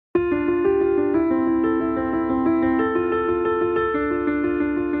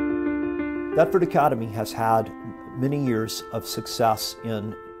Thetford Academy has had many years of success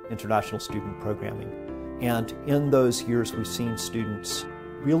in international student programming. And in those years, we've seen students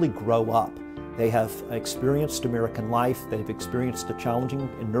really grow up. They have experienced American life, they've experienced a challenging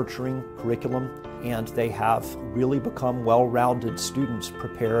and nurturing curriculum, and they have really become well-rounded students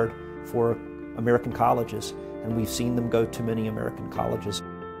prepared for American colleges. And we've seen them go to many American colleges.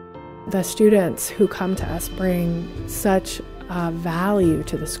 The students who come to us bring such value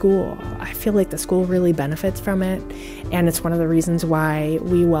to the school. I feel like the school really benefits from it, and it's one of the reasons why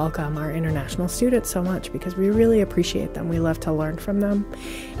we welcome our international students so much, because we really appreciate them. We love to learn from them,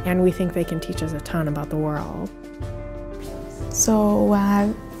 and we think they can teach us a ton about the world. So when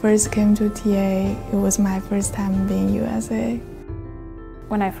I first came to TA, it was my first time being USA.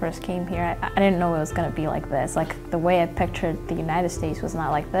 When I first came here, I didn't know it was going to be like this. Like, the way I pictured the United States was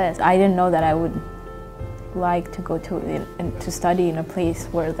not like this. I didn't know that I would like to go to study in a place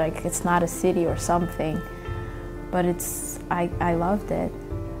where, like, it's not a city or something, but I loved it.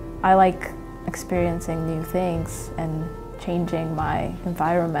 I like experiencing new things and changing my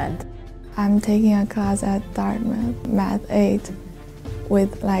environment. I'm taking a class at Dartmouth, Math 8,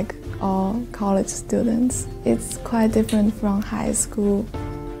 with like all college students. It's quite different from high school,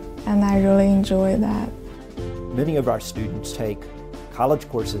 and I really enjoy that. Many of our students take college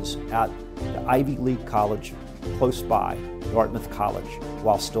courses at the Ivy League college close by, Dartmouth College,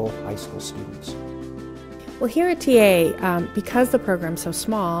 while still high school students. Well, here at TA, because the program's so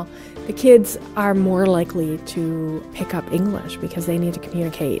small, the kids are more likely to pick up English because they need to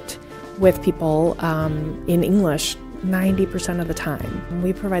communicate with people in English 90% of the time.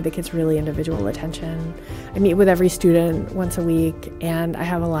 We provide the kids really individual attention. I meet with every student once a week, and I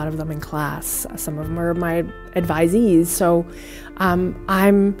have a lot of them in class. Some of them are my advisees, so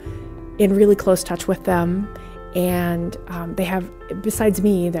I'm in really close touch with them, and they have, besides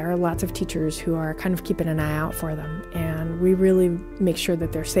me, there are lots of teachers who are kind of keeping an eye out for them, and we really make sure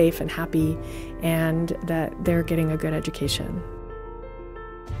that they're safe and happy and that they're getting a good education.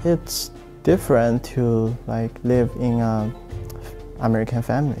 It's different to live in an American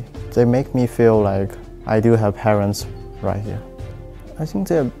family. They make me feel like I do have parents right here. I think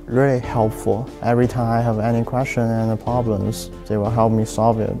they're really helpful. Every time I have any question and problems, they will help me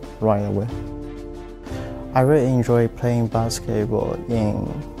solve it right away. I really enjoy playing basketball in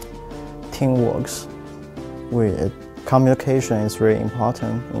teamwork. Communication is really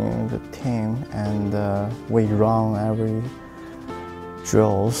important in the team, and we run every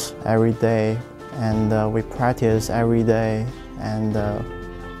drills every day, and we practice every day, and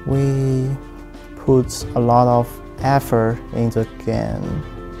we put a lot of effort in the game,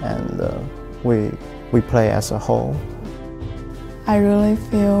 and we play as a whole. I really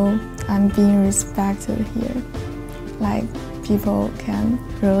feel I'm being respected here. Like, people can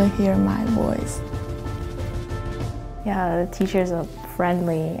really hear my voice. Yeah, the teachers are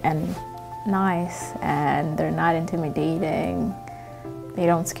friendly and nice, and they're not intimidating. They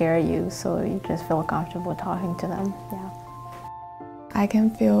don't scare you, so you just feel comfortable talking to them. Yeah. I can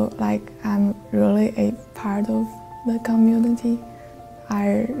feel like I'm really a part of the community.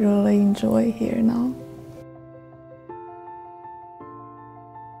 I really enjoy here now.